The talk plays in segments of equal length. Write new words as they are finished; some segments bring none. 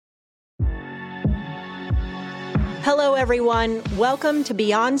Hello, everyone. Welcome to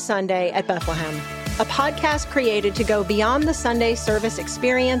Beyond Sunday at Bethlehem, a podcast created to go beyond the Sunday service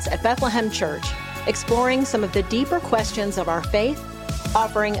experience at Bethlehem Church, exploring some of the deeper questions of our faith,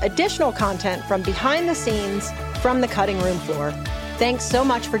 offering additional content from behind the scenes from the cutting room floor. Thanks so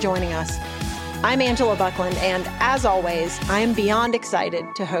much for joining us. I'm Angela Buckland, and as always, I am beyond excited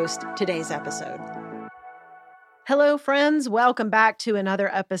to host today's episode. Hello, friends. Welcome back to another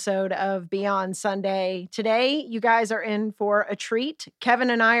episode of Beyond Sunday. Today, you guys are in for a treat. Kevin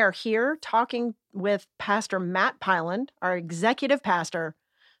and I are here talking with Pastor Matt Piland, our executive pastor,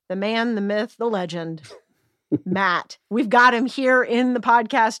 the man, the myth, the legend, Matt. We've got him here in the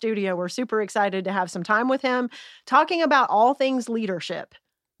podcast studio. We're super excited to have some time with him, talking about all things leadership.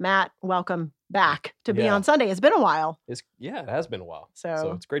 Matt, welcome back to Beyond Sunday. It's been a while. It has been a while.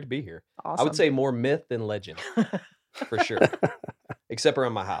 So it's great to be here. Awesome. I would say more myth than legend, for sure. Except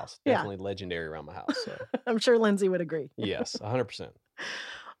around my house. Definitely legendary around my house. So. I'm sure Lindsay would agree. Yes, 100%.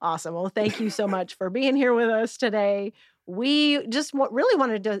 Awesome. Well, thank you so much for being here with us today. We just really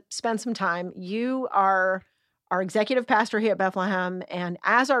wanted to spend some time. You are our executive pastor here at Bethlehem, and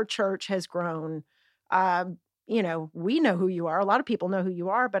as our church has grown, we know who you are. A lot of people know who you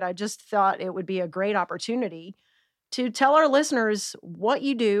are, but I just thought it would be a great opportunity to tell our listeners what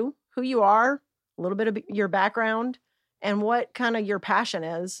you do, who you are, a little bit of your background, and what kind of your passion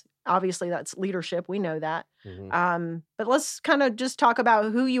is. Obviously, that's leadership. We know that. Mm-hmm. But let's kind of just talk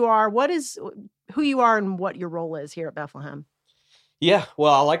about who you are. Who you are and what your role is here at Bethlehem. Yeah,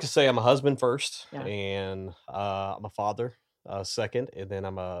 well, I like to say I'm a husband first, and I'm a father second, and then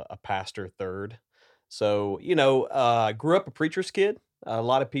I'm a pastor third. So, I grew up a preacher's kid. A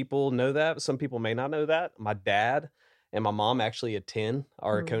lot of people know that. Some people may not know that. My dad and my mom actually attend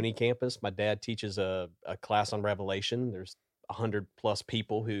our Oconee campus. My dad teaches a class on Revelation. There's 100 plus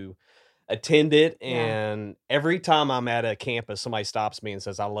people who attend it. And every time I'm at a campus, somebody stops me and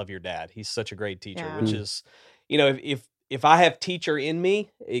says, "I love your dad. He's such a great teacher," which is, if I have teacher in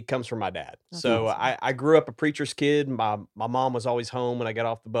me, it comes from my dad. That's so awesome. I grew up a preacher's kid. My mom was always home when I got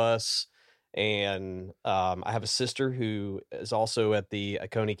off the bus. And I have a sister who is also at the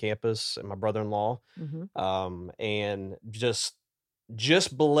Oconee campus, and my brother-in-law, and just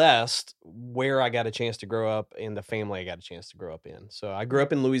blessed where I got a chance to grow up and the family I got a chance to grow up in. So I grew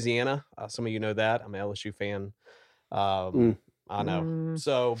up in Louisiana. Some of you know that. I'm an LSU fan. I know.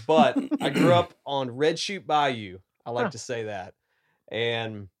 So, but I grew up on Red Chute Bayou. I like to say that.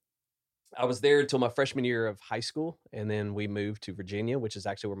 And I was there until my freshman year of high school, and then we moved to Virginia, which is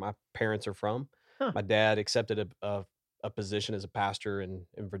actually where my parents are from. My dad accepted a position as a pastor in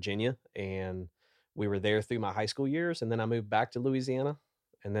Virginia, and we were there through my high school years, and then I moved back to Louisiana,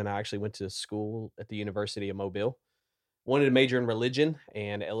 and then I actually went to school at the University of Mobile. Wanted to major in religion,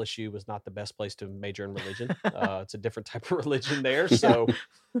 and LSU was not the best place to major in religion. It's a different type of religion there. So,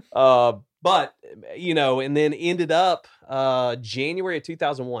 but, and then ended up, January of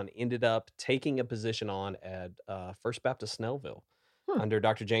 2001, ended up taking a position on at First Baptist Snellville under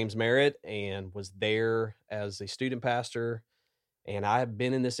Dr. James Merritt, and was there as a student pastor. And I have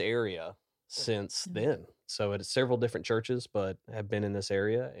been in this area since then. So at several different churches, but have been in this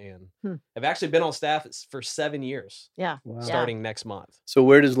area and have actually been on staff for 7 years. Yeah. Wow. Starting next month. So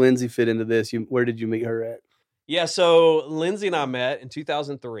where does Lindsay fit into this? Where did you meet her at? Yeah. So Lindsay and I met in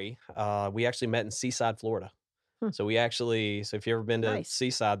 2003. We actually met in Seaside, Florida. So if you've ever been to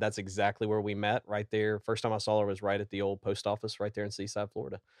Seaside, that's exactly where we met, right there. First time I saw her was right at the old post office right there in Seaside,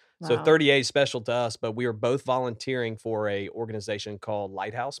 Florida. Wow. So 38 is special to us, but we were both volunteering for a organization called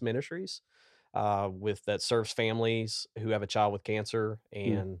Lighthouse Ministries. That serves families who have a child with cancer,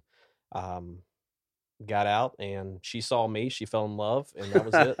 and got out, and she saw me, she fell in love, and that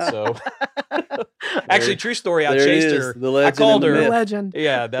was it. So actually, true story, I chased her. I called her legend.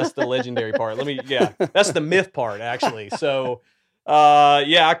 Yeah, that's the legendary part. That's the myth part, actually. So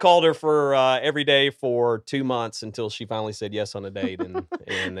I called her for every day for 2 months until she finally said yes on a date,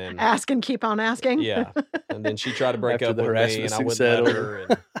 and then ask and keep on asking. Yeah. And then she tried to break up with me, and I wouldn't let her,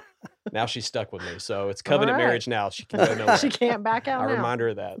 and now she's stuck with me. So it's covenant marriage now. She can go nowhere. She can't back out. I remind her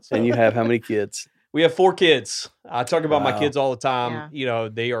of that. So. And you have how many kids? We have 4 kids. I talk about my kids all the time. Yeah.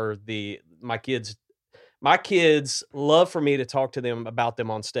 They are my kids. My kids love for me to talk to them about them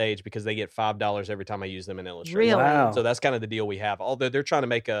on stage because they get $5 every time I use them in illustration. Really? Wow. So that's kind of the deal we have. Although they're trying to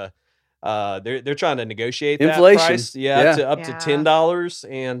make they're trying to negotiate inflation. That price. Yeah. To up to $10.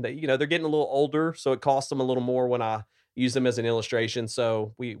 And they're getting a little older, so it costs them a little more when I use them as an illustration.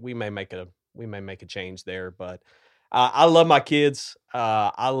 So we may make a change there, but I love my kids.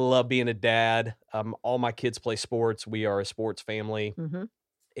 I love being a dad. All my kids play sports. We are a sports family,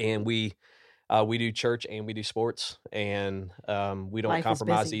 and we We do church and we do sports, and we don't Life is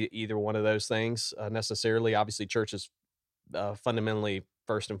compromise busy. either one of those things necessarily. Obviously, church is fundamentally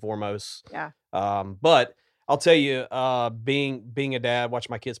first and foremost. Yeah. But I'll tell you, being a dad, watch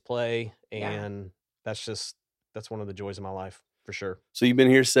my kids play, Yeah. and that's one of the joys of my life for sure. So you've been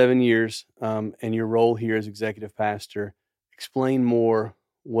here 7 years, and your role here as executive pastor. Explain more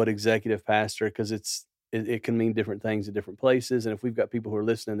what executive pastor, because it can mean different things in different places, and if we've got people who are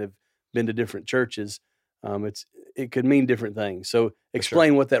listening that've been to different churches, it could mean different things. So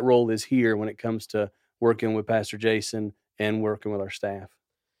explain what that role is here when it comes to working with Pastor Jason and working with our staff.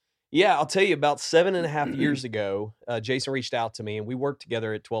 Yeah, I'll tell you, about 7.5 years ago, Jason reached out to me, and we worked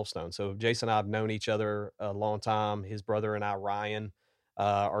together at 12 Stone. So Jason and I have known each other a long time. His brother and I, Ryan,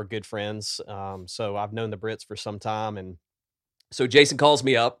 are good friends. So I've known the Brits for some time. And so Jason calls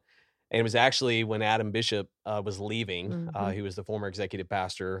me up, and it was actually when Adam Bishop was leaving. He was the former executive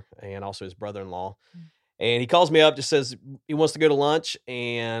pastor and also his brother-in-law. And he calls me up, just says he wants to go to lunch.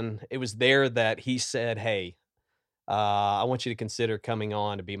 And it was there that he said, hey, I want you to consider coming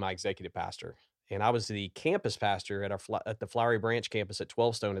on to be my executive pastor. And I was the campus pastor at the Flowery Branch campus at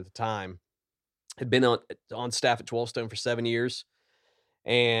 12 Stone at the time. Had been on staff at 12 Stone for 7 years.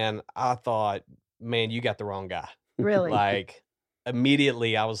 And I thought, man, you got the wrong guy. Really? Like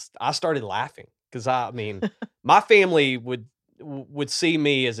immediately I started laughing, because my family would see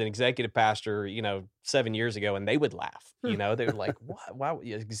me as an executive pastor, 7 years ago, and they would laugh. They were like, what? Why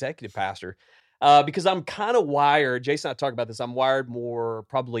executive pastor? Because I'm kind of wired, Jason and I talk about this, I'm wired more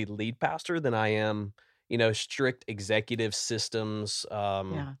probably lead pastor than I am, strict executive systems.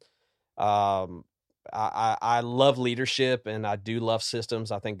 I love leadership, and I do love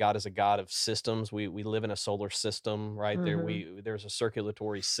systems. I think God is a God of systems. We live in a solar system, right? There's a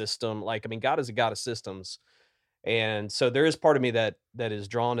circulatory system. God is a God of systems. And so there is part of me that is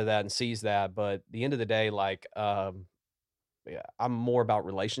drawn to that and sees that. But at the end of the day, I'm more about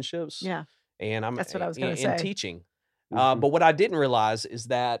relationships. Yeah. And That's what I was going to say. Teaching. But what I didn't realize is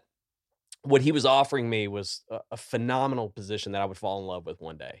that what he was offering me was a phenomenal position that I would fall in love with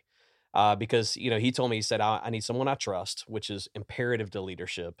one day. Because, he told me, he said, I need someone I trust, which is imperative to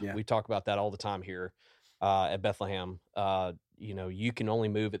leadership. Yeah. We talk about that all the time here at Bethlehem. You can only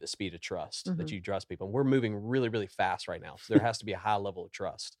move at the speed of trust, that you trust people. And we're moving really, really fast right now. So there has to be a high level of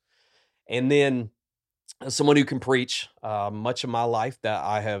trust. And then someone who can preach. Much of my life that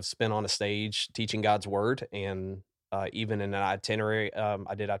I have spent on a stage teaching God's word, and even in an itinerary,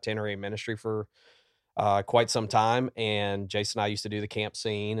 I did itinerary ministry for quite some time. And Jason and I used to do the camp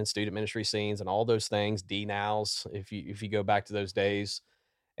scene and student ministry scenes and all those things, D-Nows, if you go back to those days.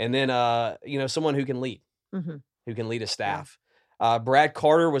 And then, someone who can lead, who can lead a staff. Yeah. Brad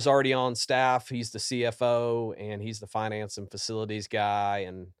Carter was already on staff. He's the CFO, and he's the finance and facilities guy.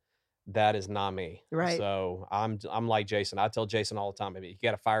 And that is not me. Right. So I'm like Jason. I tell Jason all the time, you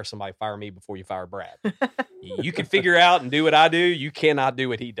got to fire somebody, fire me before you fire Brad. You can figure out and do what I do. You cannot do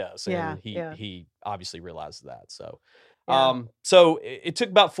what he does. And he obviously realizes that. So, so it took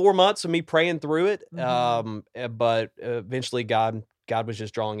about 4 months of me praying through it. But eventually God was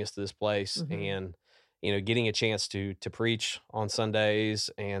just drawing us to this place, and, getting a chance to preach on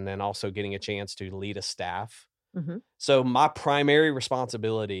Sundays, and then also getting a chance to lead a staff. So my primary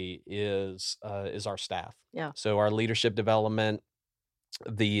responsibility is our staff. Yeah. So our leadership development,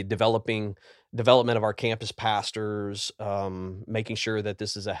 the development of our campus pastors, making sure that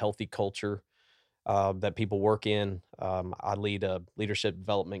this is a healthy culture that people work in. I lead a leadership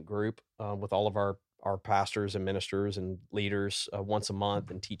development group with all of our pastors and ministers and leaders once a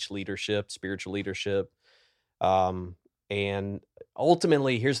month, and teach leadership, spiritual leadership. And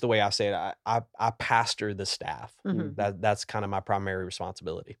ultimately, here's the way I say it. I pastor the staff. That's kind of my primary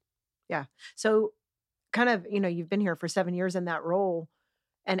responsibility. Yeah. So kind of, you've been here for 7 years in that role.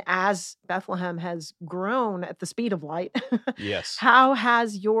 And as Bethlehem has grown at the speed of light, yes. How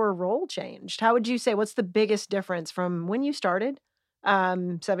has your role changed? How would you say, what's the biggest difference from when you started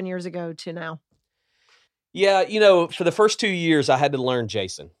 7 years ago to now? Yeah. For the first 2 years, I had to learn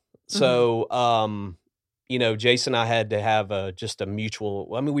Jason. So, Jason and I had to have just a mutual,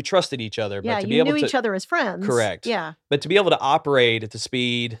 we trusted each other. Yeah, but to you be able knew to, each other as friends. Correct. Yeah. But to be able to operate at the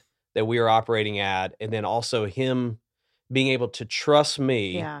speed that we are operating at, and then also him being able to trust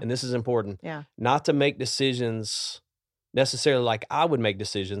me, and this is important, not to make decisions necessarily like I would make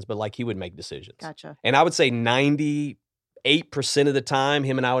decisions, but like he would make decisions. Gotcha. And I would say 98% of the time,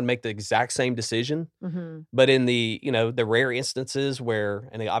 him and I would make the exact same decision. But in the, the rare instances where,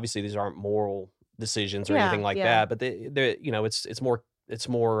 and obviously these aren't moral decisions or anything like that, but it's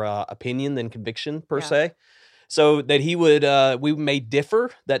more opinion than conviction per se. So that he would, we may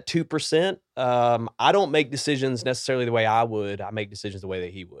differ, that 2%. I don't make decisions necessarily the way I would. I make decisions the way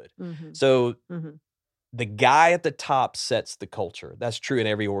that he would. So the guy at the top sets the culture. That's true in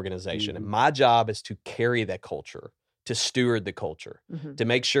every organization. And my job is to carry that culture, to steward the culture, to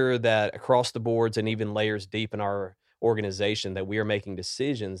make sure that across the boards and even layers deep in our organization that we are making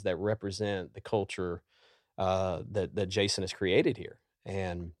decisions that represent the culture that Jason has created here.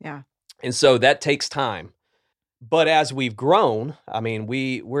 And so that takes time. But as we've grown, I mean,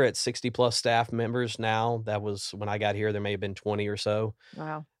 we're at 60 plus staff members now. That was when I got here, there may have been 20 or so.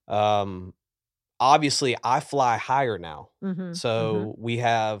 Wow. Obviously I fly higher now. So we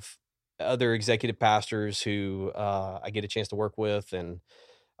have other executive pastors who I get a chance to work with, and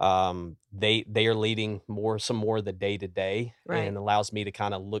they are leading some more of the day to day, and allows me to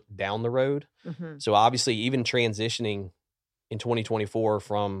kind of look down the road. So obviously, even transitioning in 2024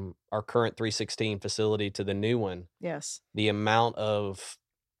 from our current 316 facility to the new one, the amount of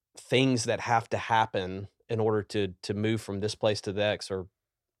things that have to happen in order to move from this place to the next are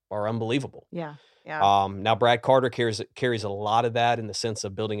unbelievable. Now Brad Carter carries a lot of that in the sense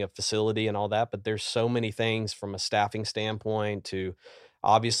of building a facility and all that, but there's so many things from a staffing standpoint to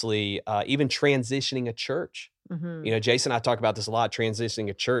obviously even transitioning a church. Jason and I talk about this a lot, transitioning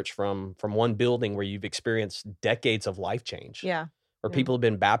a church from one building where you've experienced decades of life change, where people have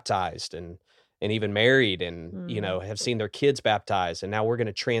been baptized and even married and, have seen their kids baptized. And now we're going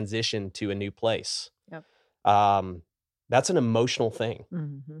to transition to a new place. That's an emotional thing.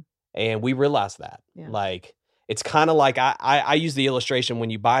 And we realize that. Like, it's kind of like I use the illustration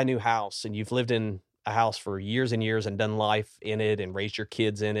when you buy a new house and you've lived in a house for years and years and done life in it and raised your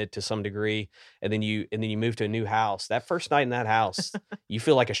kids in it to some degree, and then you move to a new house. That first night in that house, you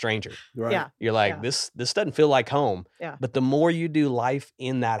feel like a stranger. You're like, this doesn't feel like home. But the more you do life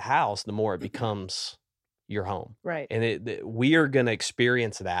in that house, the more it becomes your home. And we are going to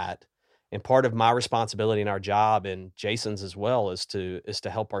experience that. And part of my responsibility in our job, and Jason's as well, is to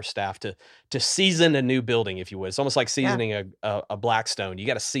help our staff to season a new building, if you would. It's almost like seasoning a Blackstone. You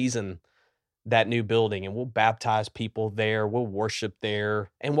got to season that new building, and we'll baptize people there. We'll worship there,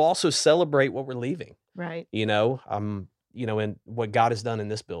 and we'll also celebrate what we're leaving. And what God has done in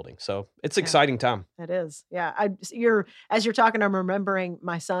this building. So it's an exciting time. It is. As you're talking, I'm remembering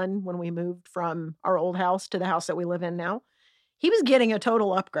my son when we moved from our old house to the house that we live in now. He was getting a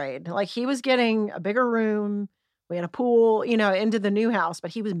total upgrade. Like, he was getting a bigger room. We had a pool, into the new house, but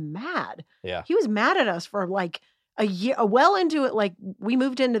he was mad. He was mad at us for like a year, well into it. Like, we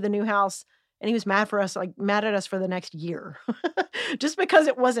moved into the new house and he was mad at us for the next year, just because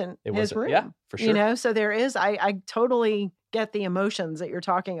it wasn't his room. Yeah, for sure. So there is, I totally get the emotions that you're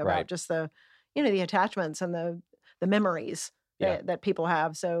talking about, just the, the attachments and the memories that people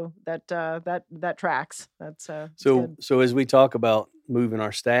have. So that tracks. That's so as we talk about moving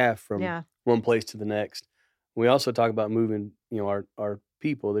our staff from one place to the next, we also talk about moving, our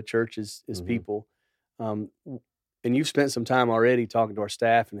people. The church is people. And you've spent some time already talking to our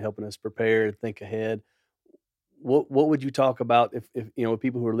staff and helping us prepare and think ahead. What would you talk about if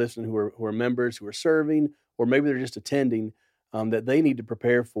people who are listening, who are members, who are serving, or maybe they're just attending, that they need to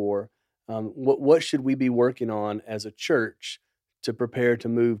prepare for? What should we be working on as a church to prepare to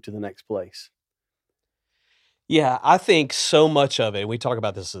move to the next place? Yeah, I think so much of it, we talk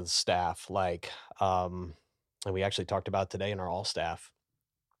about this as staff, and we actually talked about it today in our all staff.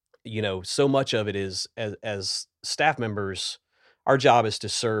 So much of it is as staff members, our job is to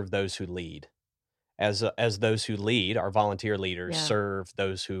serve those who lead. As those who lead, our volunteer leaders serve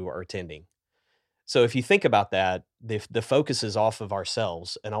those who are attending. So if you think about that, the focus is off of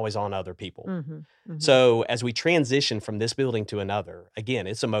ourselves and always on other people. So as we transition from this building to another, again,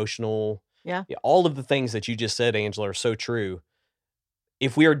 it's emotional. All of the things that you just said, Angela, are so true.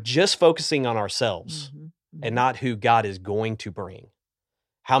 If we are just focusing on ourselves and not who God is going to bring,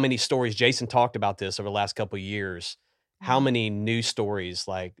 how many stories, Jason talked about this over the last couple of years, how many new stories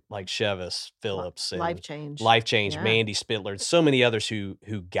like Chevis Phillips and Life Change, Mandy Spittler, and so many others who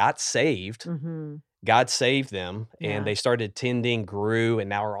got saved. God saved them, and they started attending, grew, and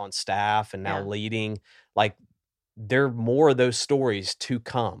now are on staff and now leading. Like, there are more of those stories to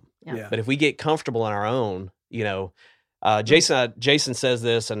come. But if we get comfortable in our own, Jason says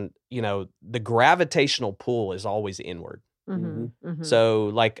this, and the gravitational pull is always inward. So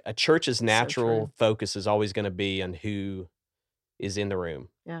like a church's natural focus is always going to be on who is in the room.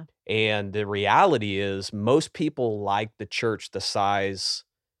 And the reality is most people like the church the size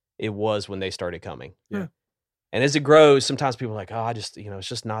it was when they started coming. And as it grows, sometimes people are like, oh, I just, it's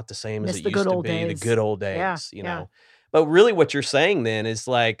just not the same as it used to be. The good old days, But really what you're saying then is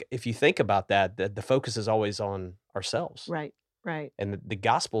like, if you think about that, the focus is always on ourselves. Right. Right. And the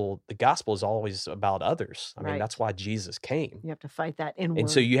gospel is always about others. I mean, that's why Jesus came. You have to fight that inward. And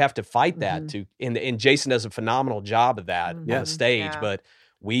so you have to fight that to, and Jason does a phenomenal job of that on the stage, but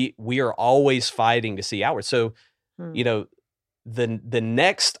we are always fighting to see outward. So, you know, the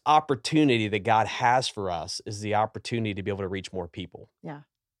next opportunity that God has for us is the opportunity to be able to reach more people. Yeah.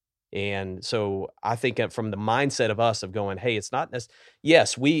 And so I think from the mindset of us of going, hey, it's not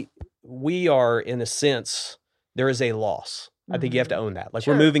yes, we are in a sense, there is a loss. I think you have to own that. Like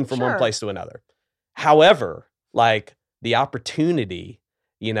we're moving from one place to another. However, like the opportunity,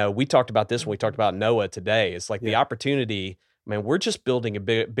 you know, we talked about this when we talked about Noah today. It's like the opportunity, man, we're just building a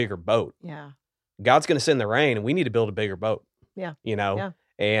bigger boat. Yeah. God's going to send the rain and we need to build a bigger boat. Yeah. You know,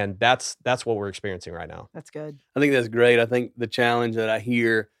 and that's what we're experiencing right now. That's good. I think that's great. I think the challenge that I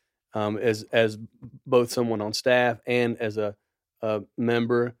hear as both someone on staff and as a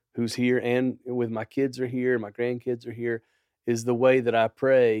member who's here and with my kids are here, my grandkids are here, is the way that I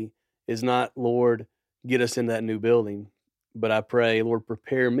pray is not, Lord, get us in that new building, but I pray, Lord,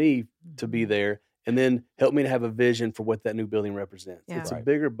 prepare me to be there and then help me to have a vision for what that new building represents. Yeah. It's a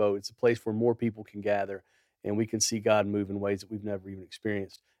bigger boat. It's a place where more people can gather and we can see God move in ways that we've never even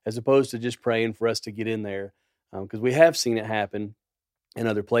experienced, as opposed to just praying for us to get in there, because we have seen it happen in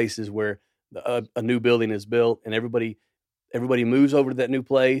other places where a new building is built and everybody moves over to that new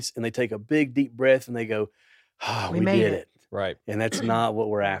place and they take a big, deep breath and they go, we did it. Right. And that's not what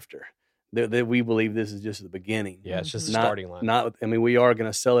we're after. We believe this is just the beginning. Yeah, it's just the starting line. I mean, we are going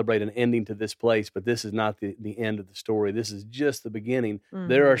to celebrate an ending to this place, but this is not the end of the story. This is just the beginning.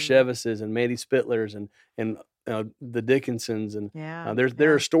 There are Chevises and Mandy Spittlers and the Dickinsons and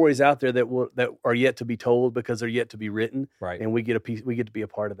there are stories out there that are yet to be told because they're yet to be written. Right. And we get to be a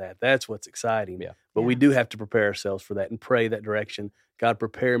part of that. That's what's exciting. Yeah. But we do have to prepare ourselves for that and pray that direction. God,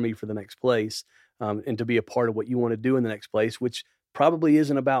 prepare me for the next place. And to be a part of what you want to do in the next place, which probably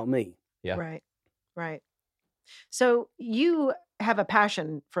isn't about me. Yeah. Right. Right. So you have a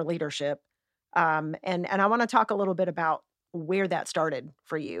passion for leadership. And I want to talk a little bit about where that started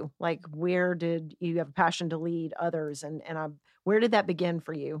for you. Like, where did you have a passion to lead others? And where did that begin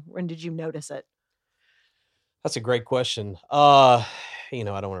for you? When did you notice it? That's a great question. You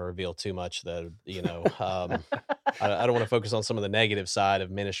know, I don't want to reveal too much that, you know, I don't want to focus on some of the negative side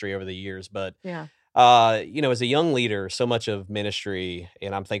of ministry over the years, but, you know, as a young leader, so much of ministry,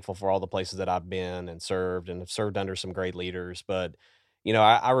 and I'm thankful for all the places that I've been and served under some great leaders. But, you know,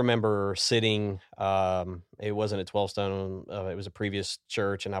 I remember sitting, it wasn't at 12 Stone, it was a previous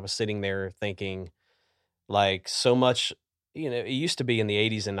church. And I was sitting there thinking like so much, you know, it used to be in the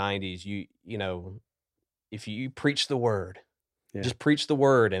 80s and 90s, you know, if you preach the word, just preach the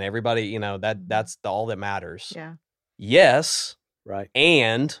word and everybody, you know, that's all that matters. Yeah. Yes. Right.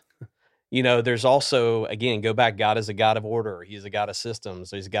 And, you know, there's also, again, go back, God is a God of order. He's a God of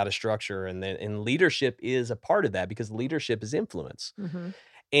systems. He's a God of structure. And leadership is a part of that because leadership is influence.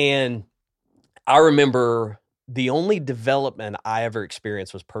 And I remember the only development I ever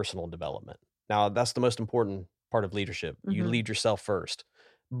experienced was personal development. Now, that's the most important part of leadership. You lead yourself first.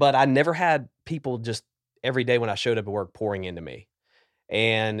 But I never had people just every day when I showed up at work pouring into me.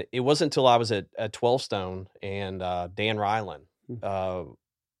 And it wasn't until I was at 12 Stone and Dan Ryland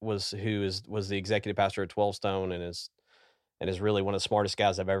was the executive pastor at 12 Stone and is really one of the smartest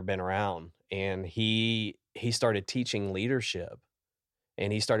guys I've ever been around. And he started teaching leadership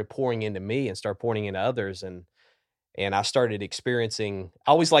and he started pouring into me and started pouring into others. And I started experiencing,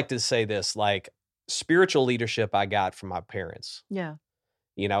 I always like to say this, like spiritual leadership I got from my parents. Yeah.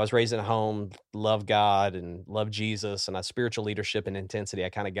 You know, I was raised in a home, love God and love Jesus, and spiritual leadership and intensity I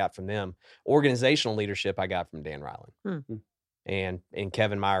kind of got from them. Organizational leadership I got from Dan Ryland and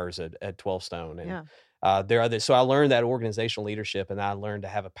Kevin Myers at 12 Stone. And so I learned that organizational leadership, and I learned to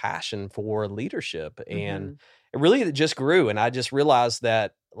have a passion for leadership. And it really just grew. And I just realized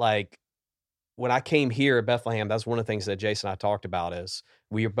that, like, when I came here at Bethlehem, that's one of the things that Jason and I talked about is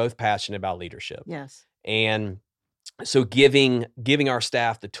we are both passionate about leadership. Yes. And so giving our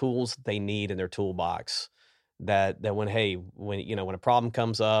staff the tools that they need in their toolbox that when a problem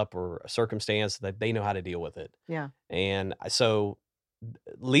comes up or a circumstance that they know how to deal with it. Yeah. And so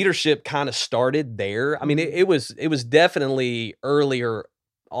leadership kind of started there. I mean, it was definitely earlier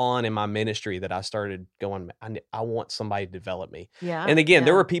on in my ministry that I started going, I want somebody to develop me. Yeah. And again,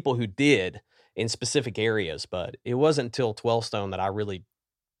 there were people who did in specific areas, but it wasn't until 12 Stone that I really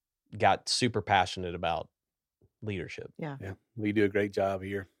got super passionate about leadership. Yeah. We do a great job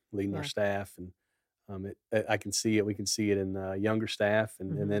here leading our staff, and I can see it. We can see it in younger staff,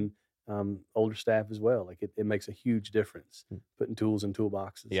 and then older staff as well. Like it makes a huge difference putting tools in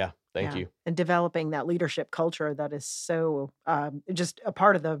toolboxes. Yeah. Thank you. And developing that leadership culture that is so just a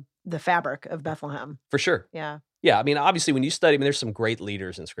part of the fabric of Bethlehem. For sure. Yeah. Yeah. I mean, obviously when you study, I mean, there's some great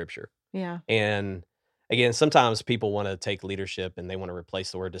leaders in Scripture. Yeah. And again, sometimes people want to take leadership and they want to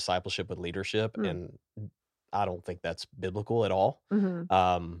replace the word discipleship with leadership. And I don't think that's biblical at all.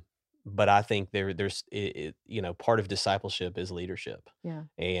 But I think there's part of discipleship is leadership. Yeah.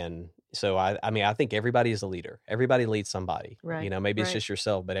 And so I think everybody is a leader. Everybody leads somebody. Right. Maybe it's just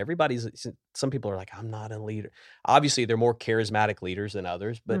yourself, but some people are like, I'm not a leader. Obviously, they're more charismatic leaders than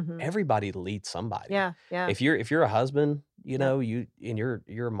others, but everybody leads somebody. Yeah. Yeah. If you're a husband,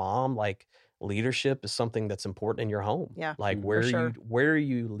 you're a mom, like leadership is something that's important in your home. Yeah. Like where are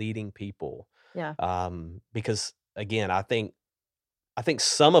you leading people? Yeah. Because again, I think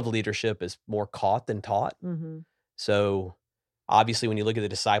some of leadership is more caught than taught. So obviously when you look at the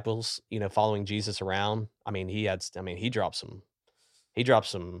disciples, following Jesus around, I mean, he dropped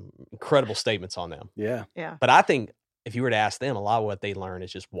some incredible statements on them. Yeah. Yeah. But I think if you were to ask them, a lot of what they learn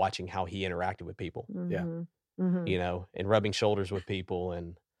is just watching how he interacted with people. Yeah. And rubbing shoulders with people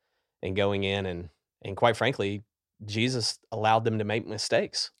and going in and quite frankly, Jesus allowed them to make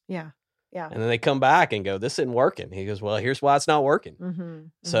mistakes. Yeah. Yeah. And then they come back and go, this isn't working. He goes, well, here's why it's not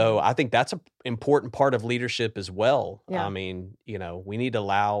working. So I think that's an important part of leadership as well. Yeah. I mean, we need to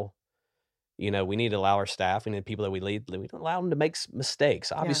allow our staff, we need people that we lead, we don't allow them to make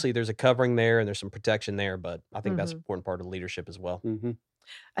mistakes. Obviously there's a covering there and there's some protection there, but I think that's an important part of leadership as well.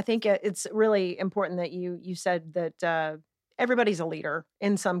 I think it's really important that you said that everybody's a leader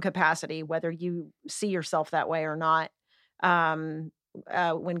in some capacity, whether you see yourself that way or not.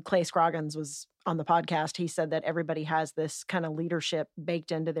 When Clay Scroggins was on the podcast, he said that everybody has this kind of leadership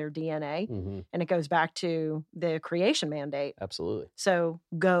baked into their DNA. And it goes back to the creation mandate. Absolutely. So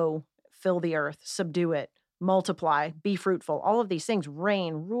go, fill the earth, subdue it, multiply, be fruitful. All of these things,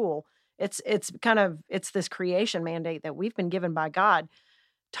 reign, rule. It's this creation mandate that we've been given by God.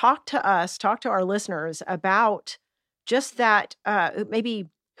 Talk to our listeners about just that, maybe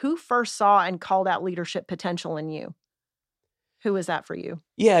who first saw and called out leadership potential in you? Who is that for you?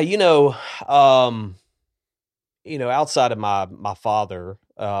 Yeah, outside of my father,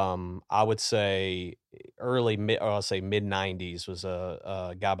 I would say mid 90s was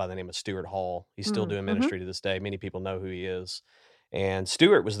a guy by the name of Stuart Hall. He's still doing ministry to this day. Many people know who he is. And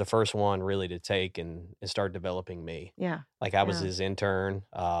Stuart was the first one really to take and start developing me. Yeah. Like I was his intern.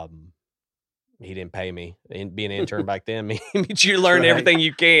 He didn't pay me. Being an intern back then means you learn everything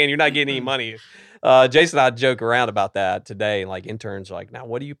you can. You're not getting any money. Jason and I joke around about that today. Like interns are like, now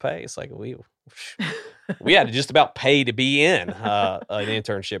what do you pay? It's like we had to just about pay to be in an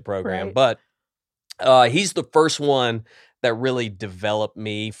internship program. Right. But he's the first one that really developed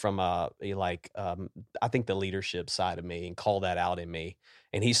me from I think the leadership side of me and called that out in me.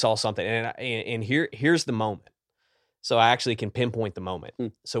 And he saw something. And here's the moment. So I actually can pinpoint the moment.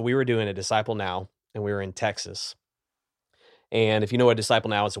 So we were doing a Disciple Now, and we were in Texas. And if you know what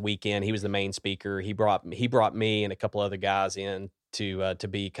Disciple Now is, a weekend. He was the main speaker. He brought me and a couple other guys in to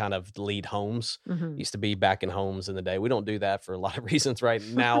be kind of lead homes. Used to be back in homes in the day. We don't do that for a lot of reasons right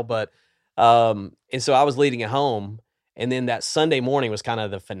now, but and so I was leading a home. And then that Sunday morning was kind of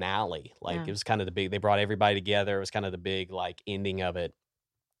the finale. It was kind of the big. They brought everybody together. It was kind of the big ending of it.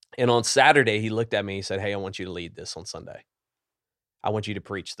 And on Saturday, he looked at me. He said, "Hey, I want you to lead this on Sunday. I want you to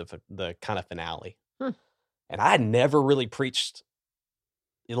preach the kind of finale." And I had never really preached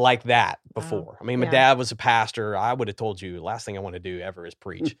like that before. I mean, my dad was a pastor. I would have told you, last thing I want to do ever is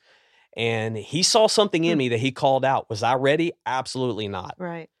preach. And he saw something in me that he called out. Was I ready? Absolutely not.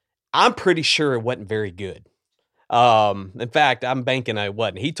 Right. I'm pretty sure it wasn't very good. In fact, I'm banking it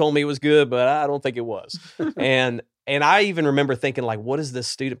wasn't. He told me it was good, but I don't think it was. And I even remember thinking, what is this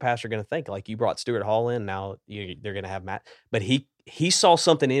student pastor going to think? You brought Stuart Hall in, now they're going to have Matt. But he saw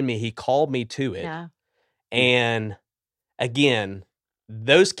something in me. He called me to it. Yeah. And again,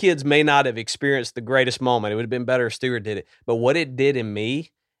 those kids may not have experienced the greatest moment. It would have been better if Stuart did it. But what it did in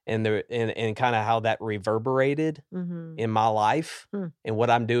me and kind of how that reverberated in my life and what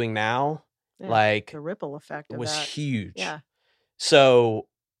I'm doing now, the ripple effect of was that. Huge. Yeah. So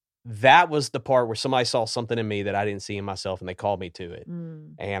that was the part where somebody saw something in me that I didn't see in myself, and they called me to it.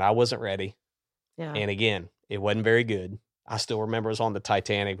 And I wasn't ready. Yeah. And again, it wasn't very good. I still remember it was on the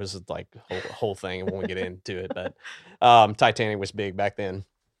Titanic. It was a whole thing. I won't get into it, but Titanic was big back then,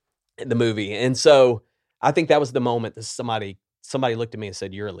 the movie. And so I think that was the moment that somebody looked at me and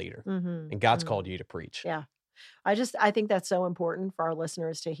said, "You're a leader, and God's called you to preach." Yeah. I think that's so important for our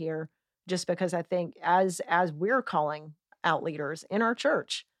listeners to hear, just because I think as we're calling out leaders in our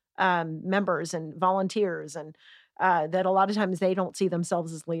church, members and volunteers, and that a lot of times they don't see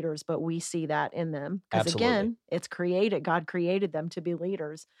themselves as leaders, but we see that in them. Because again, it's created. God created them to be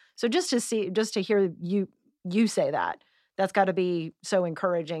leaders. So just to hear you say that, that's got to be so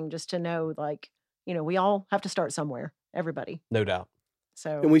encouraging, just to know, like, we all have to start somewhere, everybody. No doubt.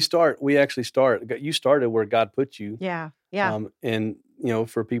 So, and we actually start, you started where God put you. Yeah. And,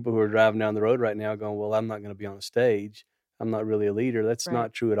 for people who are driving down the road right now going, well, I'm not going to be on a stage, I'm not really a leader. That's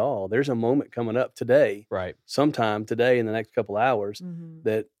not true at all. There's a moment coming up today, right? Sometime today in the next couple hours,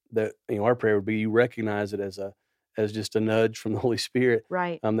 that our prayer would be you recognize it as just a nudge from the Holy Spirit,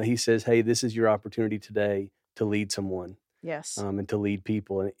 right? That He says, hey, this is your opportunity today to lead someone. Yes. And to lead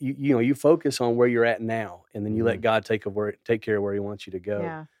people, and you focus on where you're at now, and then you let God take care of where He wants you to go.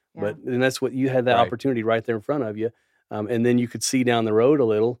 Yeah. But and that's what you had that opportunity right there in front of you, and then you could see down the road a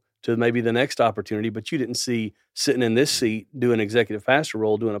little to maybe the next opportunity, but you didn't see sitting in this seat doing executive pastor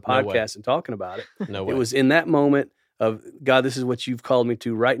role, doing a podcast and talking about it. No way. It was in that moment of, God, this is what you've called me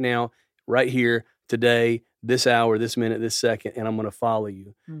to right now, right here, today, this hour, this minute, this second, and I'm going to follow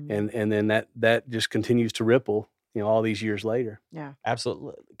you. And then that just continues to ripple, all these years later. Yeah,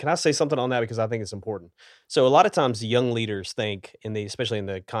 absolutely. Can I say something on that? Because I think it's important. So a lot of times young leaders think, especially in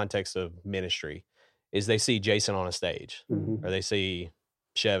the context of ministry, is they see Jason on a stage, or they see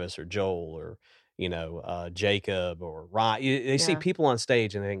Chevis or Joel or, Jacob or Ryan. They see people on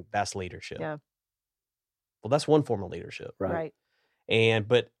stage and they think that's leadership. Yeah. Well, that's one form of leadership. Right. And,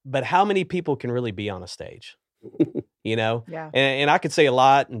 but how many people can really be on a stage? Yeah. And I could say a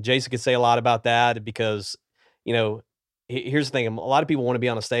lot, and Jason could say a lot about that, because, here's the thing. A lot of people want to be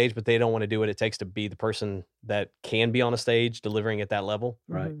on a stage, but they don't want to do what it takes to be the person that can be on a stage delivering at that level.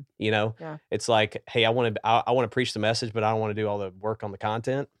 Right. It's like, hey, I want to preach the message, but I don't want to do all the work on the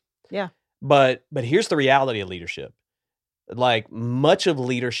content. Yeah. But here's the reality of leadership. Like, much of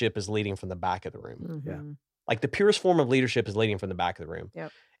leadership is leading from the back of the room. Yeah. Like, the purest form of leadership is leading from the back of the room.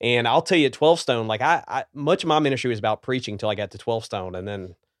 Yep. And I'll tell you, at 12 Stone, like I much of my ministry was about preaching till I got to 12 Stone, and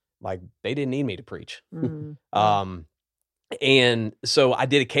then like they didn't need me to preach. And so I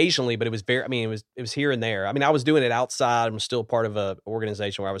did occasionally, but it was it was here and there. I was doing it outside. I'm still part of an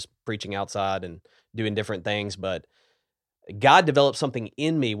organization where I was preaching outside and doing different things, but God developed something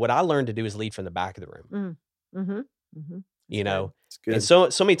in me. What I learned to do is lead from the back of the room. It's good. And so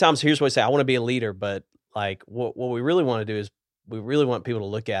many times, here's what I say: I want to be a leader, but like what we really want to do is we really want people to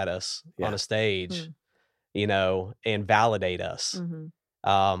look at us on a stage, and validate us.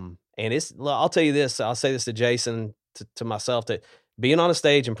 And I'll tell you this, I'll say this to Jason, to myself, that being on a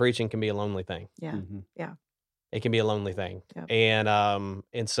stage and preaching can be a lonely thing. Yeah. Yeah. It can be a lonely thing. Yeah.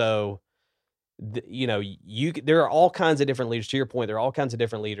 And so, there are all kinds of different leaders. To your point, there are all kinds of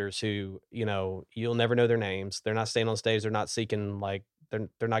different leaders who, you'll never know their names. They're not staying on stage. They're not seeking, like, they're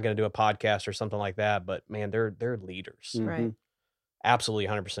not going to do a podcast or something like that, but man, they're leaders. Right. Absolutely.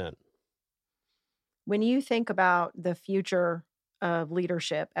 100%. When you think about the future of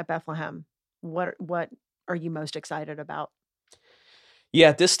leadership at Bethlehem, what are you most excited about? Yeah,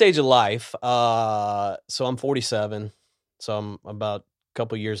 at this stage of life, so I'm 47, so I'm about a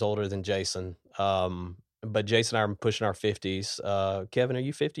couple years older than Jason. But Jason and I are pushing our 50s. Kevin, are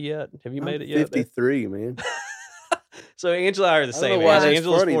you 50 yet? Have you made it yet? 53, man. So Angela and I are the same age.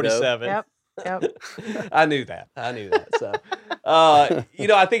 Angela's 47. Yep. I knew that. So,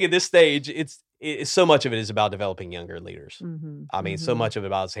 I think at this stage, it's so much of it is about developing younger leaders. So much of it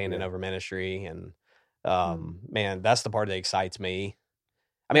about handing over ministry, and man, that's the part that excites me.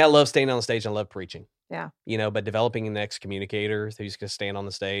 I love staying on the stage and I love preaching. Yeah. But developing the next communicator who's going to stand on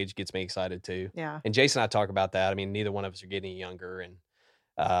the stage gets me excited too. Yeah. And Jason and I talk about that. Neither one of us are getting younger,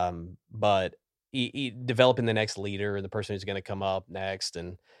 and but developing the next leader and the person who's going to come up next,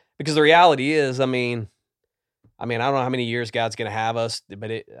 and because the reality is, I don't know how many years God's going to have us, but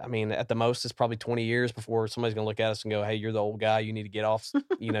at the most, it's probably 20 years before somebody's going to look at us and go, "Hey, you're the old guy. You need to get off.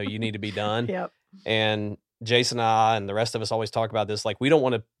 You need to be done." Yep. And Jason and I and the rest of us always talk about this. Like, we don't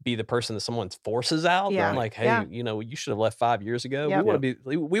want to be the person that someone forces out. Yeah. Like, hey, you should have left 5 years ago. Yep.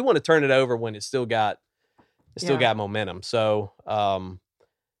 We want to turn it over when it's still got momentum. So,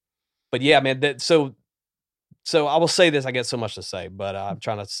 but yeah, man, so I will say this. I get so much to say, but I'm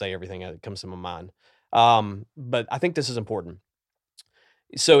trying not to say everything that comes to my mind. But I think this is important.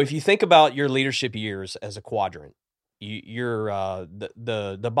 So if you think about your leadership years as a quadrant, you're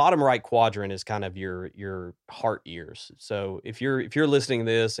the bottom right quadrant is kind of your heart years. So if you're listening to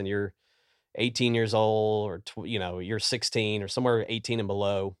this and you're 18 years old, or you're 16 or somewhere 18 and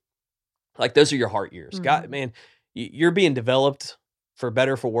below, like those are your heart years. God, man, you're being developed for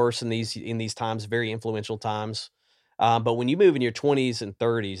better, for worse in these times, very influential times. But when you move in your 20s and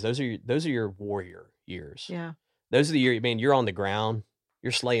 30s, those are your warrior years. Yeah. Those are the years, man, you're on the ground,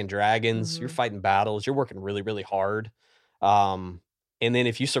 you're slaying dragons, you're fighting battles, you're working really, really hard. And then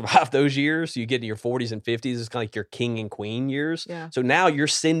if you survive those years, you get to your 40s and 50s, it's kind of like your king and queen years. Yeah. So now you're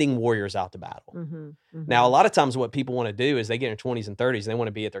sending warriors out to battle. Now, a lot of times what people want to do is they get in their 20s and 30s, and they want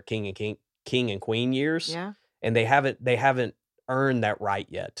to be at their king and queen years. Yeah. And they haven't earned that right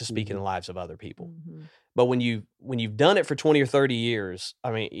yet to speak in the lives of other people. But when you've done it for 20 or 30 years,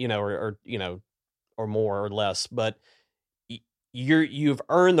 I mean, or more or less, but you've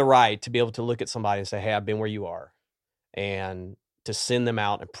earned the right to be able to look at somebody and say, hey, I've been where you are, and to send them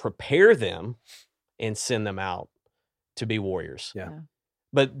out and prepare them and send them out to be warriors. Yeah.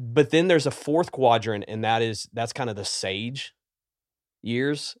 But then there's a fourth quadrant, and that's kind of the sage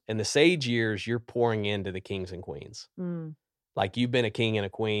years. And the sage years, you're pouring into the kings and queens. Like, you've been a king and a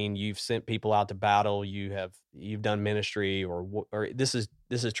queen, you've sent people out to battle, you've done ministry, or this is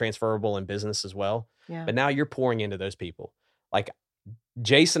transferable in business as well. Yeah. But now you're pouring into those people. Like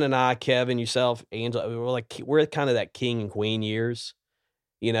Jason and I, Kevin, yourself, Angela, we're kind of that king and queen years,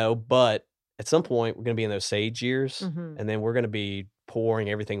 but at some point we're going to be in those sage years, and then we're going to be pouring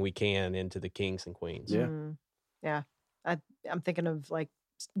everything we can into the kings and queens. Yeah. Yeah. I'm thinking of like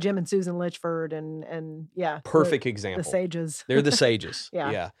Jim and Susan Litchford and perfect example. The sages. They're the sages.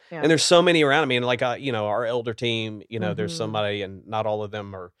 Yeah. And there's so many around. I mean, like, our elder team, there's somebody, and not all of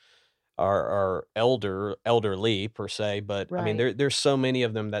them are elderly per se, but Right. I mean, there's so many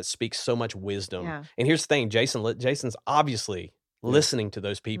of them that speak so much wisdom. Yeah. And here's the thing, Jason's obviously listening to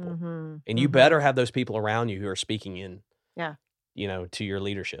those people, and you Mhm. better have those people around you who are speaking in, Yeah. To your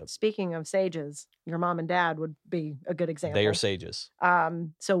leadership. Speaking of sages, your mom and dad would be a good example. They are sages.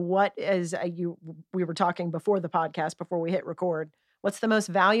 So what is we were talking before the podcast, before we hit record, what's the most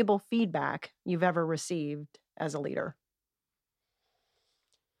valuable feedback you've ever received as a leader?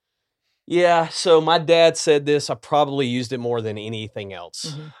 Yeah, so my dad said this. I probably used it more than anything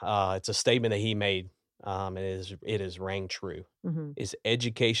else. It's a statement that he made, and it is rang true. Is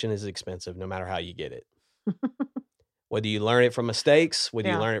education is expensive no matter how you get it. Whether you learn it from mistakes, whether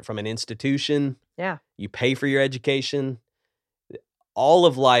you learn it from an institution, you pay for your education. All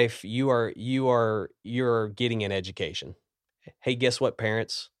of life, you're getting an education. Hey, guess what,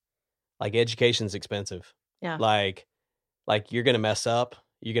 parents? Like, education's expensive. Yeah. Like you're gonna mess up,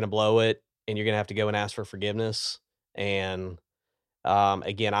 you're gonna blow it, and you're gonna have to go and ask for forgiveness. And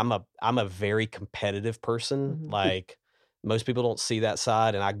again, I'm a very competitive person. Like, most people don't see that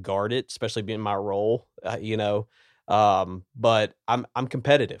side, and I guard it, especially being my role. But I'm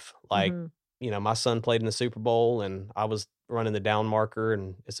competitive. Like, my son played in the Super Bowl, and I was running the down marker,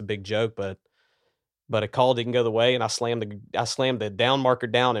 and it's a big joke, but a call didn't go the way, and I slammed the down marker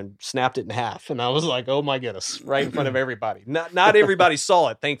down and snapped it in half. And I was like, oh my goodness, right in front of everybody. Not everybody saw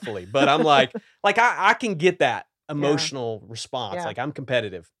it, thankfully, but I'm like I can get that emotional response. Yeah. Like, I'm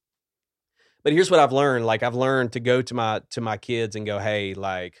competitive. But here's what I've learned. Like, I've learned to go to my kids and go, hey,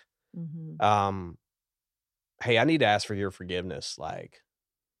 like, hey, I need to ask for your forgiveness. Like,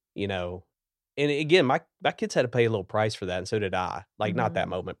 and again, my kids had to pay a little price for that, and so did I. Like, not that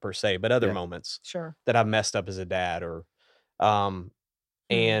moment per se, but other moments that I've messed up as a dad, or,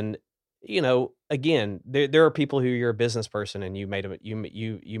 and again, there are people who, you're a business person and you made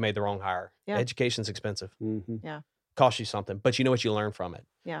the wrong hire. Yeah. Education's expensive. Yeah. Costs you something, but you know what you learn from it.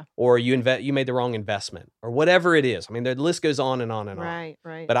 Yeah. Or you made the wrong investment, or whatever it is. I mean, the list goes on and on and on.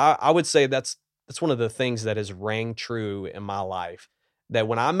 Right. But I would say that's one of the things that has rang true in my life, that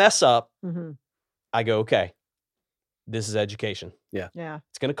when I mess up, I go, okay, this is education. Yeah.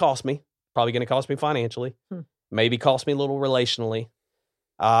 It's going to cost me, probably going to cost me financially, maybe cost me a little relationally.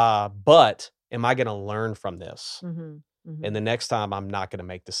 But am I going to learn from this? And the next time, I'm not going to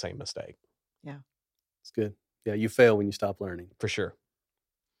make the same mistake. Yeah. It's good. Yeah. You fail when you stop learning. For sure.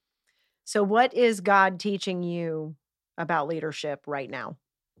 So what is God teaching you about leadership right now?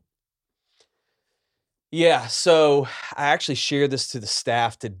 Yeah, so I actually shared this to the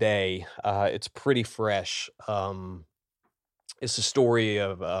staff today. It's pretty fresh. It's the story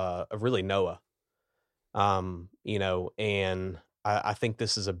of really Noah. And I think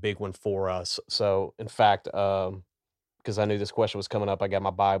this is a big one for us. So, in fact, because I knew this question was coming up, I got my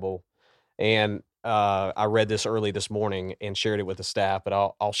Bible, and I read this early this morning and shared it with the staff.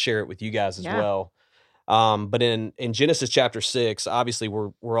 But I'll share it with you guys as well. But in Genesis chapter 6, obviously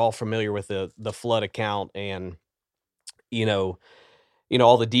we're all familiar with the flood account and,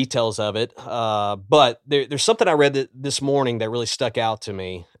 all the details of it. But there's something I read this morning that really stuck out to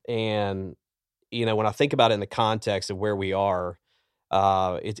me. And, when I think about it in the context of where we are,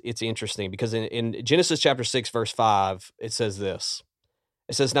 it's interesting because in Genesis chapter 6, verse 5, it says this.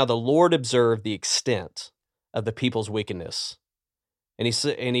 It says, "Now the Lord observed the extent of the people's wickedness, and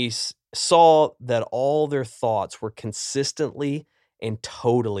he saw that all their thoughts were consistently and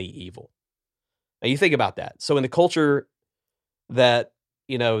totally evil." Now you think about that. So in the culture that,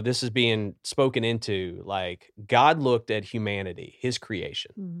 this is being spoken into, like, God looked at humanity, his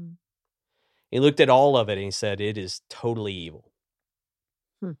creation. Mm-hmm. He looked at all of it and he said, it is totally evil.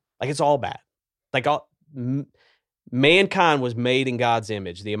 Like, it's all bad. Like, mankind was made in God's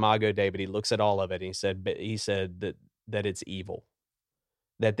image, the Imago Dei, but he looks at all of it and he said that it's evil,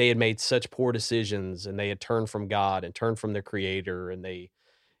 that they had made such poor decisions and they had turned from God and turned from their creator, and they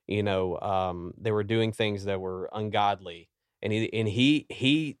were doing things that were ungodly. And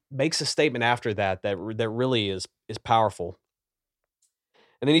he makes a statement after that really is powerful.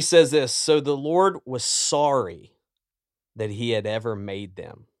 And then he says this, "So the Lord was sorry that he had ever made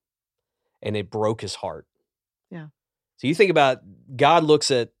them, and it broke his heart." Yeah. So you think about, God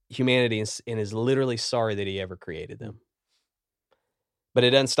looks at humanity and is literally sorry that he ever created them. But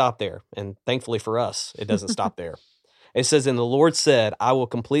it doesn't stop there. And thankfully for us, it doesn't stop there. It says, "And the Lord said, I will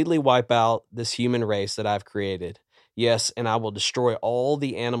completely wipe out this human race that I've created. Yes, and I will destroy all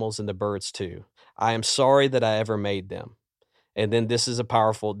the animals and the birds too. I am sorry that I ever made them." And then this is a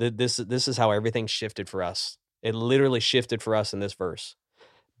powerful, this is how everything shifted for us. It literally shifted for us in this verse.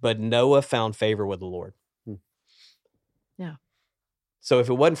 "But Noah found favor with the Lord." Yeah. So if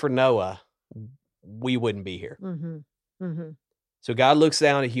it wasn't for Noah, we wouldn't be here. Mm-hmm. Mm-hmm. So God looks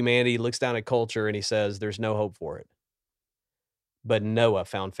down at humanity, looks down at culture, and he says, there's no hope for it. But Noah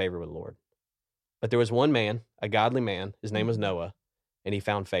found favor with the Lord. But there was one man, a godly man, his name was Noah, and he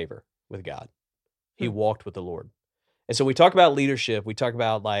found favor with God. He walked with the Lord. And so we talk about leadership. We talk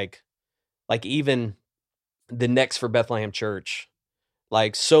about like even the next for Bethlehem Church,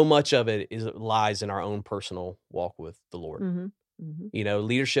 like so much of it lies in our own personal walk with the Lord. Mm-hmm. Mm-hmm.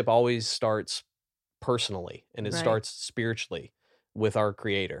 Leadership always starts personally, and it starts spiritually with our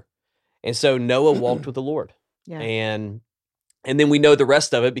Creator. And so Noah walked with the Lord. Yeah. And then we know the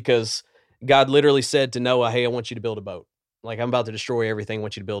rest of it because God literally said to Noah, "Hey, I want you to build a boat. Like, I'm about to destroy everything. I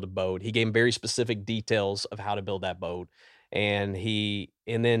want you to build a boat." He gave him very specific details of how to build that boat. And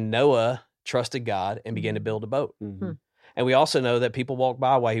then Noah trusted God and began to build a boat. Mm-hmm. And we also know that people walked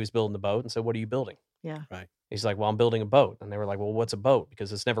by while he was building the boat and said, "What are you building?" Yeah. Right. He's like, "Well, I'm building a boat." And they were like, "Well, what's a boat?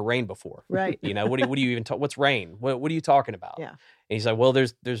 Because it's never rained before." Right. What do you even talk? What's rain? What are you talking about? Yeah. And he's like, "Well,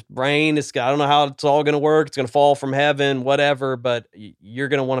 there's rain. I don't know how it's all going to work. It's going to fall from heaven, whatever, but you're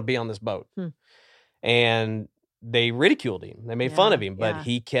going to want to be on this boat." And they ridiculed him. They made fun of him, but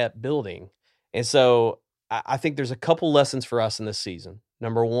he kept building. And so I think there's a couple lessons for us in this season.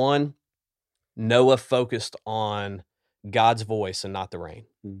 Number one, Noah focused on God's voice and not the rain.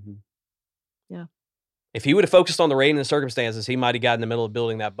 Mm-hmm. Yeah. If he would have focused on the rain and the circumstances, he might have got in the middle of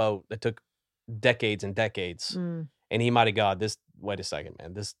building that boat that took decades and decades. And he might have got this, wait a second,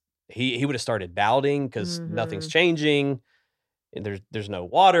 man, he would have started doubting because nothing's changing. And there's no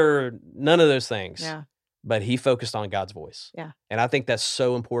water, none of those things. Yeah. But he focused on God's voice. Yeah. And I think that's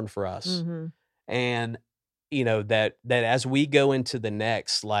so important for us. Mm-hmm. And that as we go into the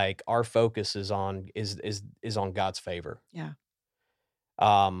next, like, our focus is on God's favor. Yeah.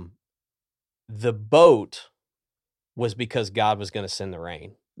 The boat was because God was going to send the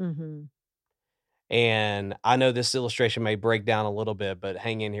rain. Mm-hmm. And I know this illustration may break down a little bit, but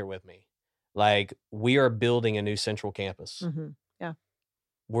hang in here with me. Like, we are building a new central campus. Mm-hmm. Yeah.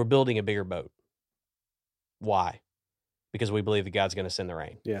 We're building a bigger boat. Why? Because we believe that God's going to send the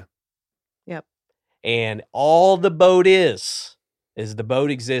rain. Yeah. Yep. And all the boat is the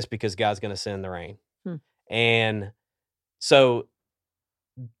boat exists because God's going to send the rain. And so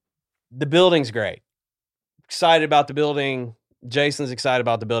the building's great. Excited about the building. Jason's excited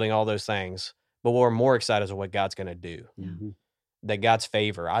about the building, all those things. But what we're more excited is what God's going to do. Mm-hmm. That God's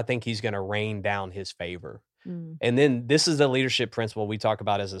favor. I think he's going to rain down his favor. And then this is the leadership principle we talk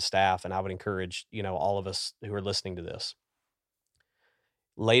about as a staff. And I would encourage, all of us who are listening to this,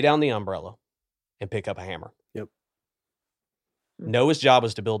 lay down the umbrella and pick up a hammer. Yep. Noah's job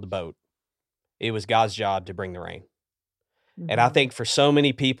was to build the boat. It was God's job to bring the rain. And I think for so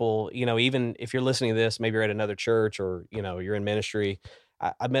many people, even if you're listening to this, maybe you're at another church or, you're in ministry,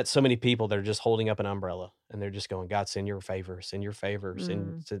 I've met so many people that are just holding up an umbrella and they're just going, "God, send your favor, send your favor."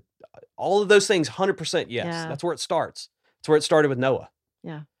 Send all of those things, 100% yes. Yeah. That's where it starts. That's where it started with Noah.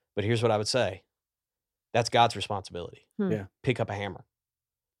 Yeah. But here's what I would say. That's God's responsibility. Yeah. Pick up a hammer.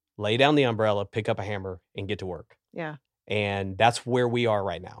 Lay down the umbrella, pick up a hammer, and get to work. Yeah. And that's where we are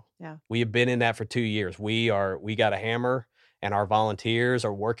right now. Yeah. We have been in that for 2 years. We got a hammer, and our volunteers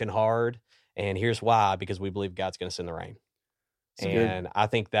are working hard. And here's why, because we believe God's going to send the rain. And I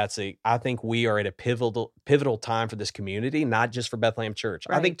think I think we are at a pivotal time for this community, not just for Bethlehem Church.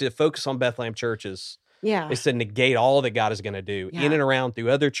 Right. I think to focus on Bethlehem Church is to negate all that God is going to do in and around through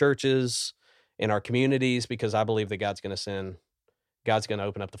other churches in our communities, because I believe that God's going to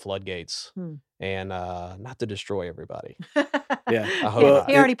open up the floodgates and not to destroy everybody. I hope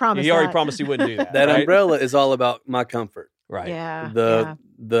he already promised. He already promised he wouldn't do that. That umbrella is all about my comfort. Right. Yeah.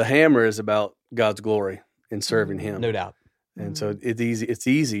 The hammer is about God's glory and serving Him. No doubt. And so it's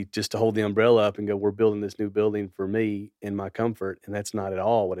easy just to hold the umbrella up and go, we're building this new building for me and my comfort. And that's not at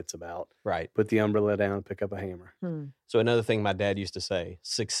all what it's about. Right. Put the umbrella down and pick up a hammer. So another thing my dad used to say,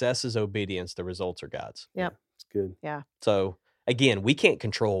 success is obedience. The results are God's. Yep. It's good. Yeah. So again, we can't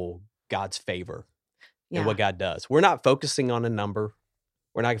control God's favor and what God does. We're not focusing on a number.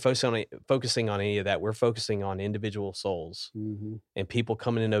 We're not focusing on any of that. We're focusing on individual souls and people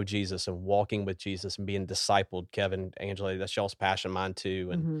coming to know Jesus and walking with Jesus and being discipled. Kevin, Angela, that's y'all's passion, mine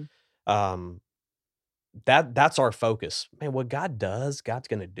too. And that's our focus. Man, what God does, God's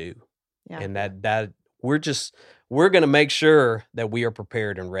going to do. Yeah. And that we're going to make sure that we are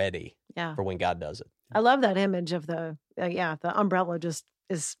prepared and ready for when God does it. I love that image of the umbrella just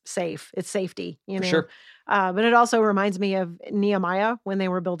is safe. It's safety, you know. Sure. But it also reminds me of Nehemiah when they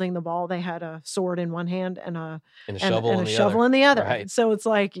were building the wall. They had a sword in one hand and a shovel in the other. Right. So it's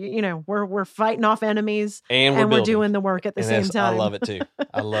like, you know, we're fighting off enemies and we're doing the work at the same time. I love it too.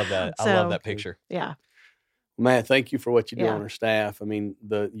 I love that. I love that picture. Yeah. Matt, thank you for what you do on our staff. I mean,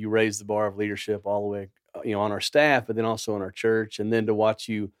 you raise the bar of leadership all the way, on our staff, but then also on our church, and then to watch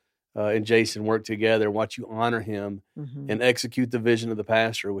you and Jason work together, watch you honor him and execute the vision of the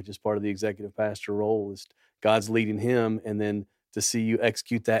pastor, which is part of the executive pastor role, is God's leading him, and then to see you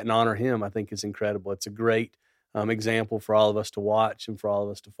execute that and honor him, I think is incredible. It's a great example for all of us to watch and for all of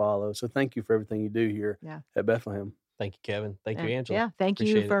us to follow. So thank you for everything you do here at Bethlehem. Thank you, Kevin. Thank you, Angela. Yeah, thank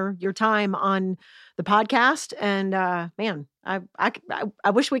you for your time on the podcast. And man, I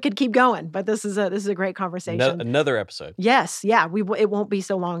wish we could keep going, but this is a great conversation. Another episode. Yes, yeah. It won't be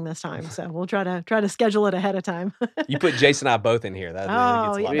so long this time, so we'll try to schedule it ahead of time. You put Jason and I both in here. That's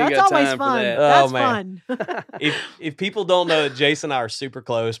always fun. That's fun. If people don't know that Jason and I are super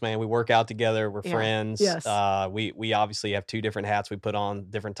close, man, we work out together. We're friends. Yes. We obviously have two different hats we put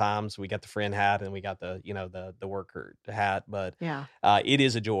on different times. We got the friend hat and we got the worker hat. But it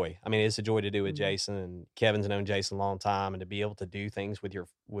is a joy. I mean, it's a joy to do with Jason, and Kevin's known Jason a long time, and to be able to do things with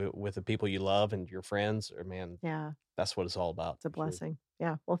with the people you love and your friends, that's what it's all about. It's a blessing.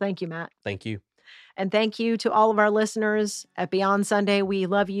 Yeah. Well, thank you, Matt. Thank you. And thank you to all of our listeners at Beyond Sunday. We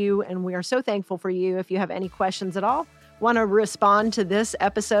love you, and we are so thankful for you. If you have any questions at all, want to respond to this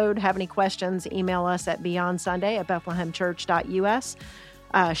episode, have any questions, email us at beyondsunday@bethlehemchurch.us.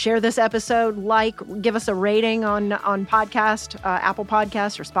 Share this episode, give us a rating on podcast, Apple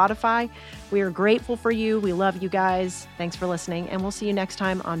Podcasts or Spotify. We are grateful for you. We love you guys. Thanks for listening, and we'll see you next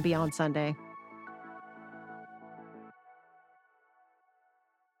time on Beyond Sunday.